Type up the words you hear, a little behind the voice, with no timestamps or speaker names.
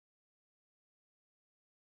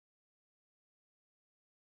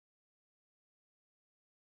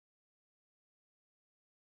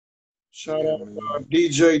Shout Yeah, out man.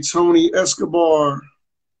 DJ Tony Escobar,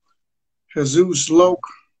 Jesus Loke.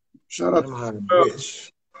 Shout out Them hot to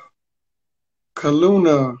rich.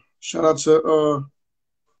 Kaluna. Shout out to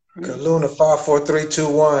Kaluna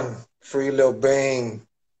 54321. Free Lil Bing.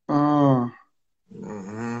 uh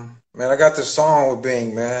Man, I got this song with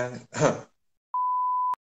Bing, man.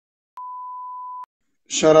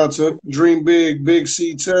 shout out to Dream Big, Big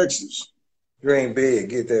C, Texas. Dream big,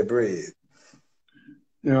 get that bread.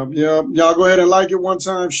 Yep, yep. Y'all go ahead and like it one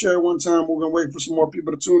time, share it one time. We're gonna wait for some more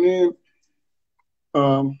people to tune in.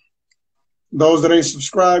 Um, those that ain't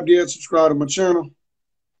subscribed yet, subscribe to my channel.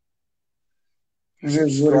 It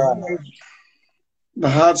is what it Subscribe. is. The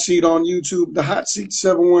hot seat on YouTube, the hot seat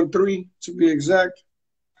 713 to be exact.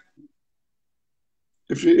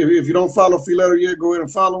 If you don't follow Filero yet, go ahead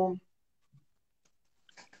and follow him.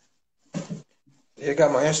 You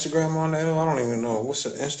got my Instagram on there? I don't even know. What's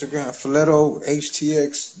the Instagram? Filero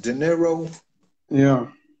HTX De Niro. Yeah.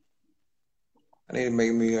 I need to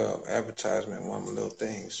make me a advertisement, one of my little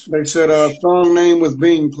things. They said song name with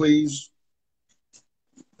Bing, please.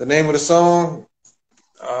 The name of the song?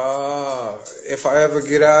 If I ever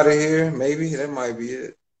get out of here, maybe that might be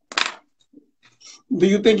it. Do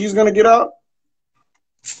you think he's gonna get out?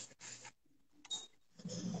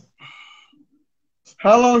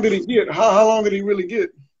 How long did he get? How long did he really get?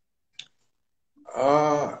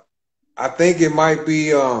 I think it might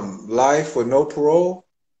be life with no parole.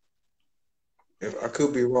 If I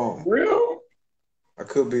could be wrong. Real? I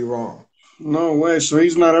could be wrong. No way. So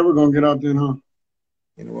he's not ever gonna get out then, huh?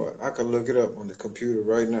 You know what? I could look it up on the computer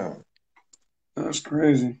right now. That's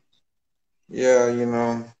crazy. Yeah, you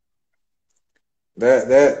know.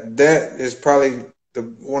 That is probably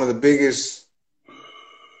one of the biggest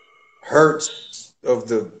hurts of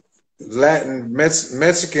the Latin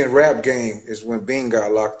Mexican rap game is when Bing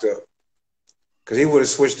got locked up, because he would have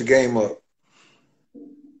switched the game up.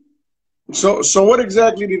 So what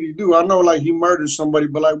exactly did he do? I know like he murdered somebody,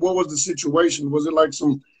 but like what was the situation? Was it like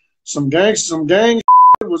some gang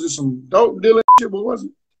shit? Was it some dope dealing shit? What was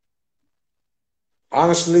it?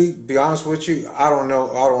 Honestly, be honest with you, I don't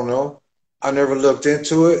know. I never looked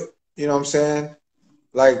into it. You know what I'm saying?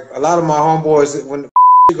 Like a lot of my homeboys, when the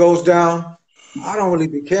goes down, I don't really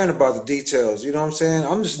be caring about the details. You know what I'm saying?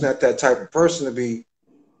 I'm just not that type of person to be.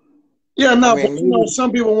 Yeah, I no, but mean, you know, maybe,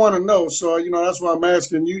 some people want to know. So, you know, that's why I'm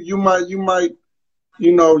asking. You might, you might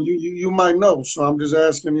know. So I'm just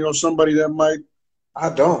asking, you know, somebody that might. I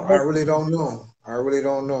don't. I really don't know. I really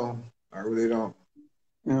don't know. I really don't.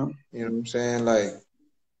 Yeah. You know what I'm saying? Like,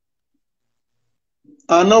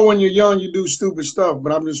 I know when you're young, you do stupid stuff,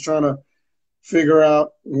 but I'm just trying to figure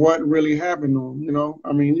out what really happened to him. You know,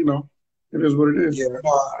 I mean, you know, it is what it is. yeah,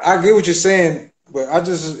 no, I get what you're saying, but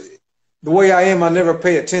the way I am, I never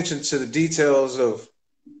pay attention to the details of,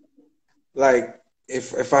 like,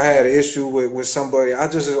 if I had an issue with somebody,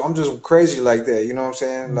 I'm just crazy like that. You know what I'm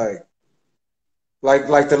saying?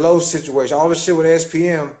 Like the Low situation, all the shit with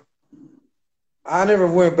SPM. I never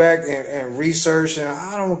went back and researched, and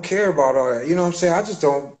I don't care about all that. You know what I'm saying? I just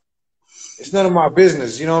don't. It's none of my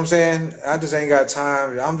business. You know what I'm saying? I just ain't got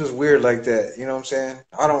time. I'm just weird like that. You know what I'm saying?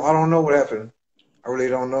 I don't know what happened. I really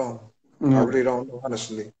don't know. I Yeah. really don't know,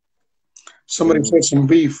 honestly. You Somebody know? said some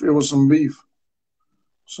beef. It was some beef.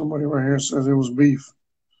 Somebody right here says it was beef.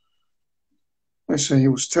 They say he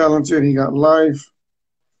was talented. He got life.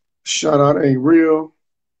 Shout out A Real.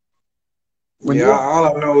 When Yeah, you all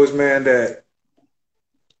I know is, man, that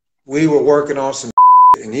we were working on some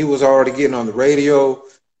and he was already getting on the radio.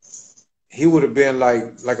 He would have been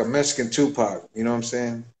like a Mexican Tupac. You know what I'm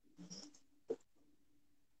saying?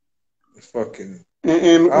 Fucking.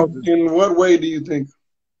 in what way do you think?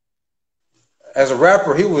 As a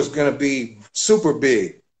rapper, he was gonna be super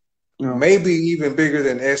big, Yeah. maybe even bigger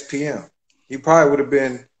than SPM. He probably would have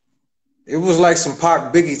been. It was like some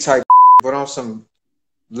Pac Biggie type, but on some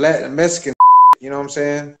Latin Mexican. You know what I'm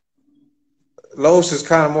saying? Los is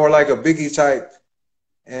kind of more like a Biggie type,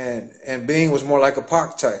 and Bing was more like a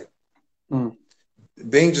Pac type. Mm.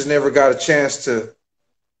 Bing just never got a chance to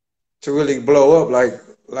really blow up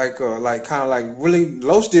kind of like really.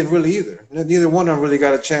 Los didn't really either. Neither one of them really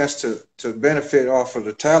got a chance to benefit off of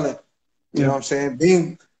the talent. You know Yeah. what I'm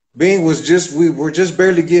saying? Bing was just, we were just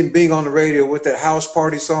barely getting Bing on the radio with that house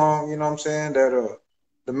party song. You know what I'm saying? That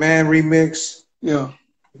the Man remix. Yeah.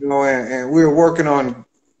 You know, and we were working on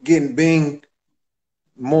getting Bing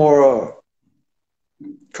more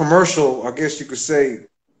commercial, I guess you could say,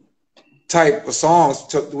 type of songs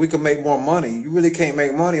we could make more money. You really can't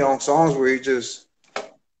make money on songs where you just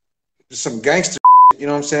some gangster, you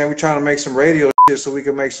know what I'm saying? We're trying to make some radio so we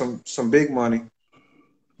can make some big money.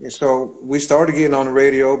 And so we started getting on the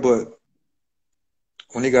radio, but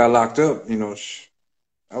when he got locked up, that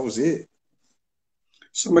was it.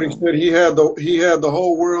 Somebody said he had the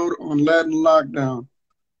whole world on Latin lockdown.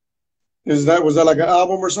 Was that like an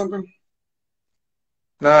album or something?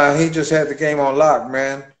 Nah, he just had the game on lock,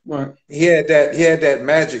 man. Right. He had that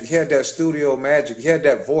magic. He had that studio magic. He had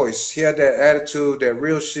that voice. He had that attitude, that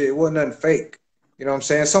real shit. It wasn't nothing fake. You know what I'm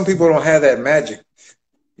saying? Some people don't have that magic.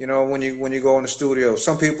 When you go in the studio,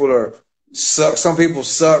 some people suck. Some people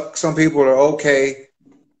suck. Some people are okay.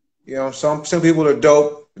 Some people are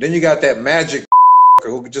dope. But then you got that magic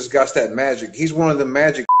who just got that magic. He's one of the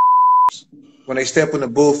magic. When they step in the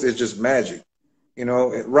booth, it's just magic.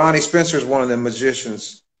 Ronnie Spencer is one of them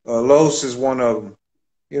magicians. Los is one of them.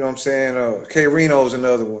 You know what I'm saying? K Reno's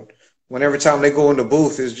another one. When every time they go in the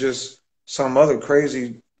booth, it's just some other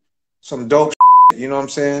crazy, some dope shit, you know what I'm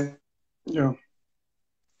saying? Yeah.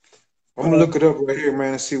 I'm going to look it up right here,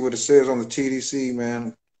 man, and see what it says on the TDC,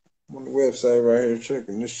 man. I'm on the website right here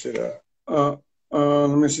checking this shit out.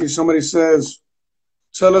 Let me see. Somebody says,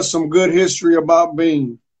 tell us some good history about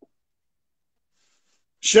Bing.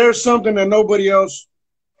 Share something that nobody else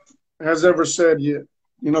has ever said yet.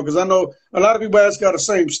 Because I know a lot of people ask the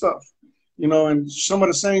same stuff, and some of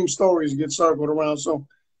the same stories get circled around. So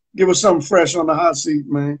give us something fresh on the hot seat,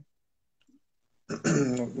 man.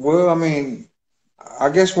 Well, I mean, I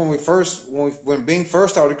guess when Bing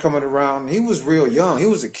first started coming around, he was real young. He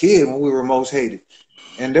was a kid when we were most hated.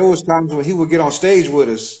 And there was times when he would get on stage with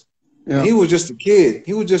us. Yeah. And he was just a kid.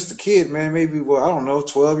 He was just a kid, man. Maybe, I don't know,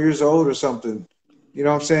 12 years old or something. You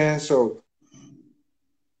know what I'm saying? So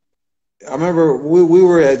I remember we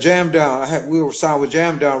were at Jam Down. We were signed with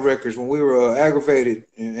Jam Down Records when we were aggravated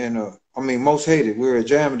and most hated. We were at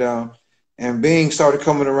Jam Down, and Bing started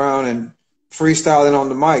coming around and freestyling on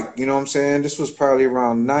the mic. You know what I'm saying? This was probably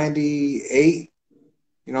around 98.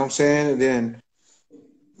 You know what I'm saying? And then,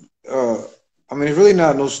 it's really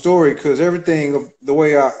not no story because everything the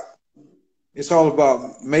way it's all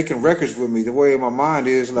about making records with me. The way my mind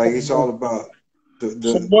is, like, it's all about.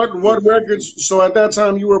 So what records? So at that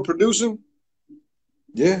time you were producing?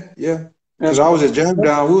 Yeah. Because I was at Jam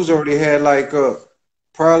Down. We was already had like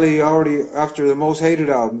probably already after the Most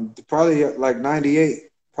Hated album, probably like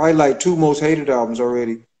 98, probably like 2 Most Hated albums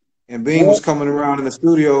already. And Bing was coming around in the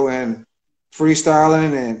studio and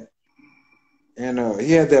freestyling and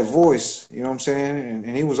he had that voice, you know what I'm saying?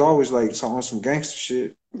 And he was always like on some gangster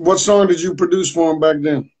shit. What song did you produce for him back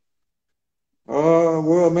then?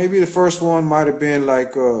 Well, maybe the first one might have been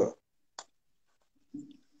like,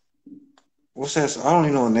 what's that? I don't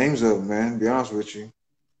even know the names of them, man, to be honest with you.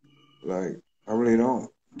 Like, I really don't.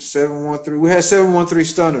 713. We had 713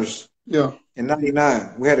 Stunners. Yeah. In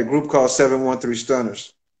 99. We had a group called 713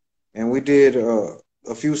 Stunners. And we did a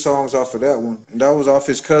few songs off of that one. And that was off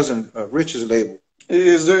his cousin, Rich's label.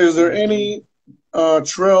 Is there any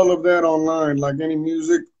trail of that online? Like any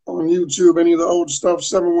music on YouTube, any of the old stuff,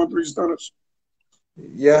 713 Stunners?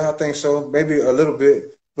 Yeah, I think so. Maybe a little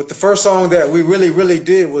bit. But the first song that we really, really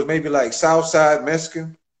did was maybe like Southside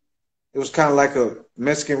Mexican. It was kind of like a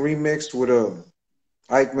Mexican remix with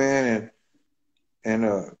Ike Man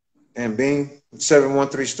and Bing,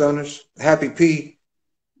 713 Stunners. Happy P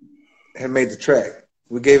had made the track.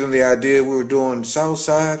 We gave him the idea. We were doing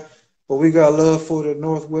Southside, but we got love for the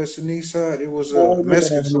Northwest and East Side. It was a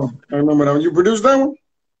Mexican song. I remember that one. You produced that one?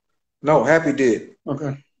 No, Happy did.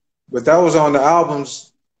 Okay. But that was on the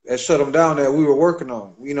albums that Shut Them Down that we were working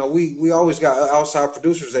on. We always got outside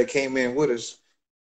producers that came in with us.